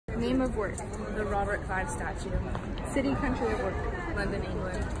Medium of work. The Robert Clive Statue. City, country of work. London,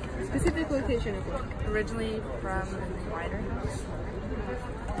 England. Specific location of work. Originally from Whitehouse.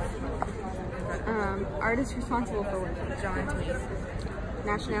 Artist responsible for work. John Tweed.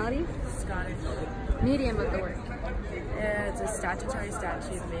 Nationality. Scottish. Medium of the work. It's a statutory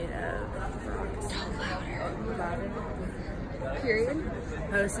statue made of louder. Period.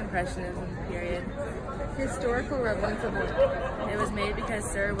 Post-impressionism period. Historical relevance of work. It was made because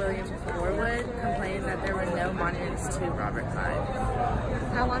Sir William Forwood complained that there were no monuments to Robert Clive.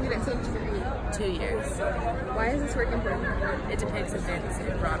 How long did it take to create? 2 years. Why is this work important? It depicts events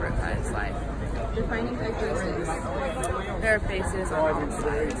in Robert Clive's life. Defining characteristics. There are faces on all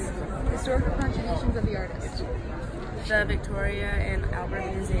sides. Historical contributions of the artist. The Victoria and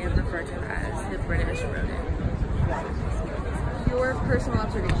Albert Museum refer to him as the British Rodin. Your personal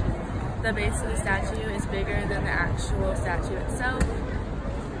observation. The base of the statue is bigger than the actual statue itself.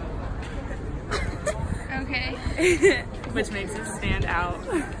 Okay. Which makes it stand out.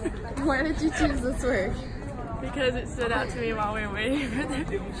 Why did you choose this work? Because it stood out to me while we were waiting for the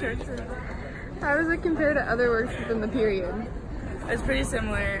church. How does it compare to other works within the period? It's pretty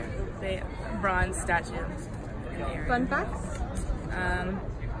similar. They bronze statues in the area. Fun facts?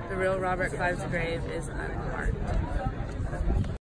 The real Robert Clive's grave is unmarked.